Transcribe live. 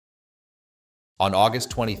On August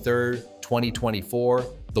 23, 2024,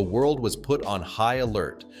 the world was put on high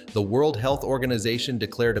alert. The World Health Organization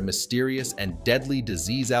declared a mysterious and deadly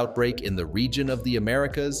disease outbreak in the region of the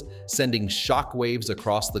Americas, sending shockwaves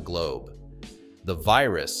across the globe. The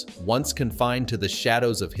virus, once confined to the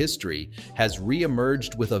shadows of history, has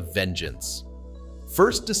re-emerged with a vengeance.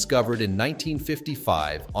 First discovered in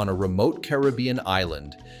 1955 on a remote Caribbean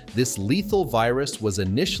island, this lethal virus was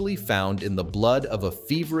initially found in the blood of a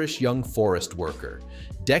feverish young forest worker.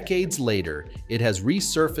 Decades later, it has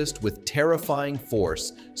resurfaced with terrifying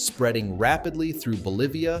force, spreading rapidly through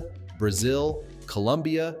Bolivia, Brazil,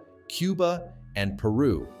 Colombia, Cuba, and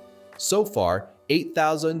Peru. So far,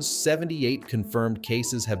 8,078 confirmed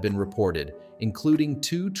cases have been reported, including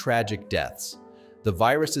 2 tragic deaths. The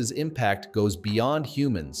virus's impact goes beyond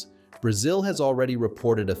humans. Brazil has already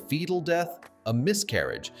reported a fetal death, a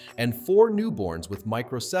miscarriage, and 4 newborns with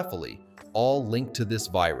microcephaly, all linked to this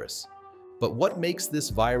virus. But what makes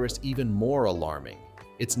this virus even more alarming?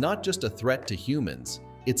 It's not just a threat to humans,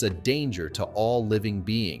 it's a danger to all living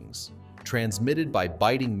beings. Transmitted by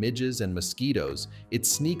biting midges and mosquitoes, it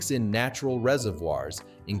sneaks in natural reservoirs,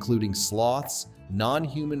 including sloths,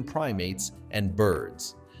 non-human primates, and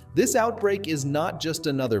birds. This outbreak is not just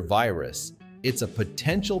another virus, it's a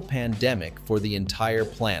potential pandemic for the entire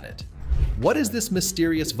planet. What is this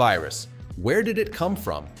mysterious virus? Where did it come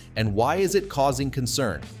from? And why is it causing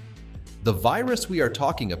concern? The virus we are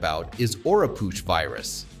talking about is Oropouche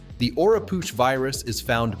virus. The Oropouche virus is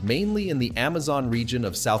found mainly in the Amazon region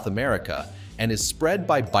of South America and is spread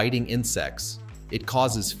by biting insects. It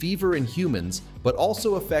causes fever in humans, but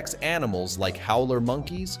also affects animals like howler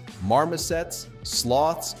monkeys, marmosets,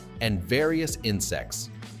 sloths, and various insects.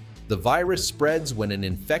 The virus spreads when an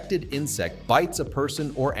infected insect bites a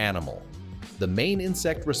person or animal. The main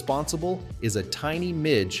insect responsible is a tiny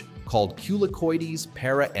midge called Culicoides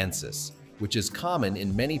paraensis, which is common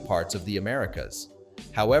in many parts of the Americas.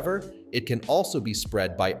 However, it can also be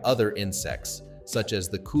spread by other insects, such as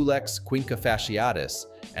the Culex quincafasciatus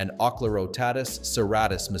and Ochlorotatus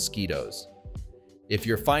serratus mosquitoes. If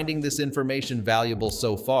you're finding this information valuable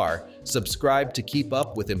so far, subscribe to keep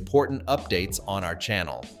up with important updates on our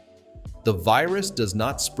channel. The virus does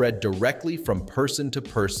not spread directly from person to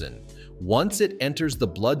person. Once it enters the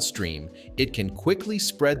bloodstream, it can quickly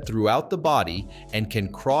spread throughout the body and can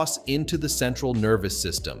cross into the central nervous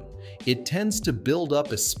system. It tends to build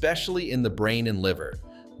up especially in the brain and liver.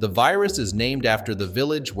 The virus is named after the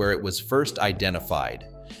village where it was first identified.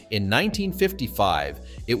 In 1955,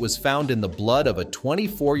 it was found in the blood of a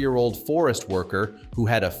 24-year-old forest worker who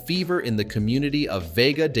had a fever in the community of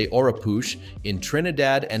Vega de Oropouche in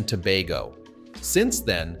Trinidad and Tobago. Since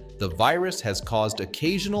then, the virus has caused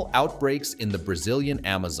occasional outbreaks in the Brazilian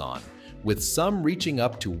Amazon, with some reaching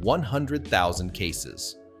up to 100,000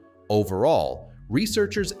 cases. Overall,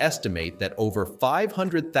 researchers estimate that over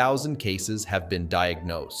 500,000 cases have been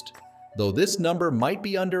diagnosed, though this number might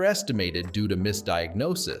be underestimated due to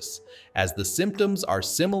misdiagnosis, as the symptoms are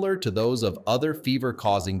similar to those of other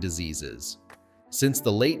fever-causing diseases. Since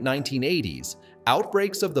the late 1980s,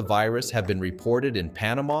 outbreaks of the virus have been reported in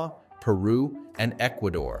Panama, Peru, and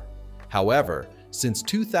Ecuador. However, since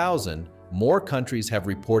 2000, more countries have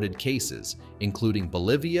reported cases, including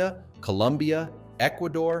Bolivia, Colombia,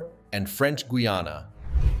 Ecuador, and French Guiana.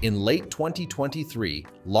 In late 2023,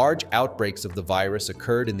 large outbreaks of the virus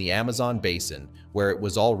occurred in the Amazon basin, where it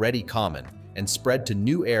was already common, and spread to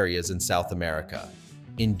new areas in South America.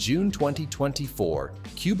 In June 2024,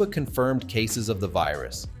 Cuba confirmed cases of the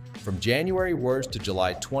virus. From January 1st to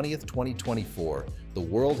July 20th, 2024, the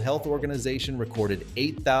World Health Organization recorded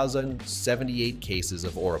 8,078 cases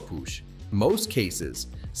of Oropouche. Most cases,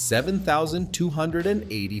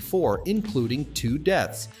 7,284, including 2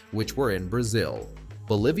 deaths, which were in Brazil.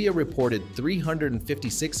 Bolivia reported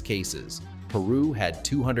 356 cases, Peru had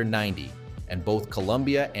 290, and both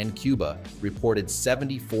Colombia and Cuba reported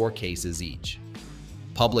 74 cases each.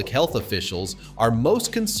 Public health officials are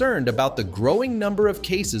most concerned about the growing number of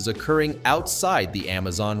cases occurring outside the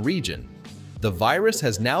Amazon region. The virus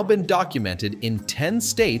has now been documented in 10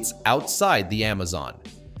 states outside the Amazon.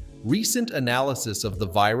 Recent analysis of the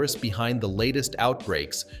virus behind the latest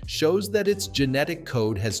outbreaks shows that its genetic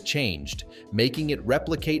code has changed, making it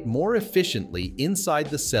replicate more efficiently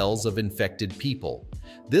inside the cells of infected people.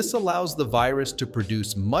 This allows the virus to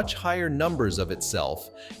produce much higher numbers of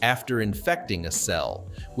itself after infecting a cell,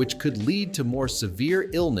 which could lead to more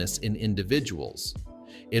severe illness in individuals.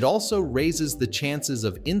 It also raises the chances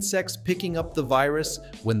of insects picking up the virus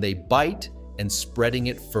when they bite and spreading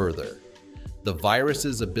it further. The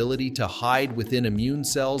virus's ability to hide within immune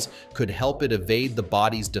cells could help it evade the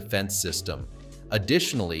body's defense system.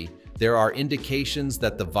 Additionally, there are indications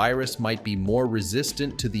that the virus might be more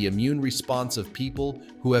resistant to the immune response of people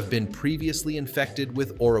who have been previously infected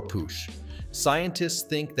with Oropouche. Scientists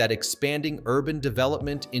think that expanding urban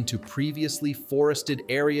development into previously forested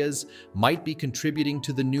areas might be contributing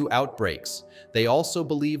to the new outbreaks. They also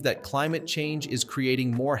believe that climate change is creating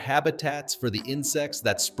more habitats for the insects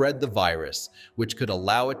that spread the virus, which could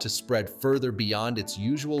allow it to spread further beyond its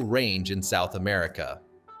usual range in South America.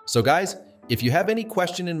 So guys, if you have any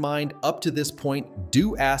question in mind up to this point,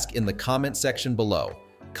 do ask in the comment section below.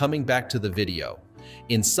 Coming back to the video.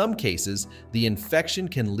 In some cases, the infection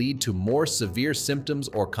can lead to more severe symptoms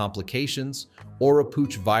or complications.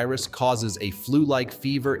 Oropouche virus causes a flu-like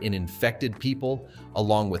fever in infected people,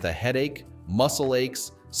 along with a headache, muscle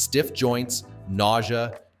aches, stiff joints,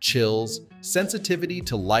 nausea, chills, sensitivity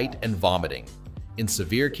to light, and vomiting. In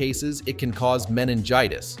severe cases, it can cause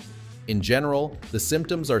meningitis. In general, the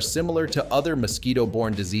symptoms are similar to other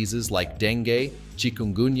mosquito-borne diseases like dengue,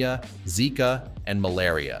 chikungunya, Zika, and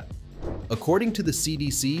malaria. According to the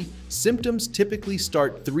CDC, symptoms typically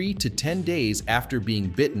start 3 to 10 days after being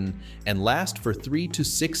bitten and last for 3 to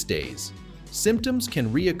 6 days. Symptoms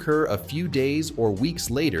can reoccur a few days or weeks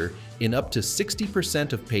later in up to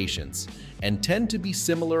 60% of patients and tend to be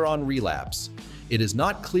similar on relapse. It is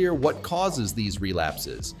not clear what causes these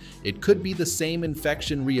relapses. It could be the same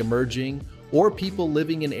infection reemerging or people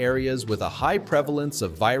living in areas with a high prevalence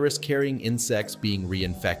of virus-carrying insects being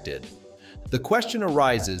reinfected. The question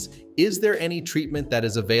arises, is there any treatment that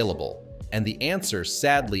is available? And the answer,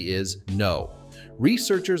 sadly, is no.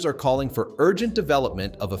 Researchers are calling for urgent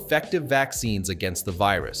development of effective vaccines against the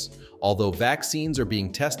virus. Although vaccines are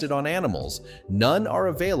being tested on animals, none are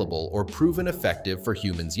available or proven effective for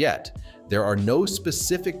humans yet. There are no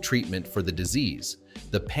specific treatment for the disease.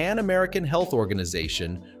 The Pan American Health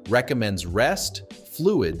Organization recommends rest,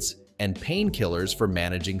 fluids, and painkillers for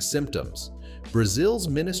managing symptoms. Brazil's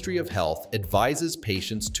Ministry of Health advises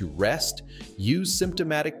patients to rest, use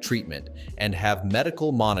symptomatic treatment, and have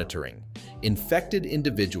medical monitoring. Infected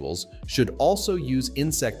individuals should also use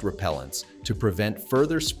insect repellents to prevent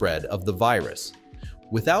further spread of the virus.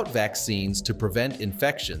 Without vaccines to prevent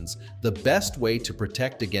infections, the best way to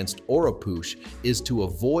protect against Oropouche is to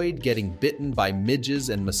avoid getting bitten by midges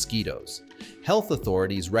and mosquitoes. Health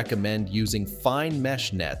authorities recommend using fine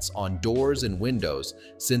mesh nets on doors and windows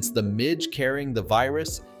since the midge carrying the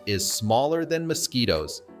virus is smaller than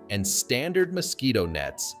mosquitoes, and standard mosquito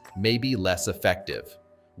nets may be less effective.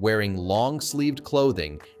 Wearing long-sleeved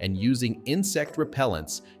clothing and using insect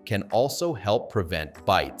repellents can also help prevent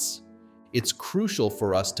bites. It's crucial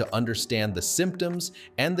for us to understand the symptoms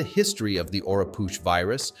and the history of the Oropouche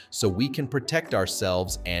virus so we can protect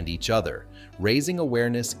ourselves and each other. Raising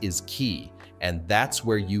awareness is key, and that's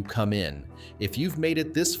where you come in. If you've made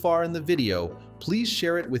it this far in the video, please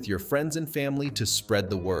share it with your friends and family to spread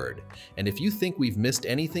the word. And if you think we've missed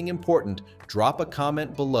anything important, drop a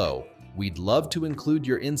comment below. We'd love to include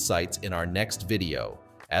your insights in our next video.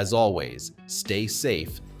 As always, stay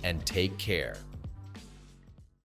safe and take care.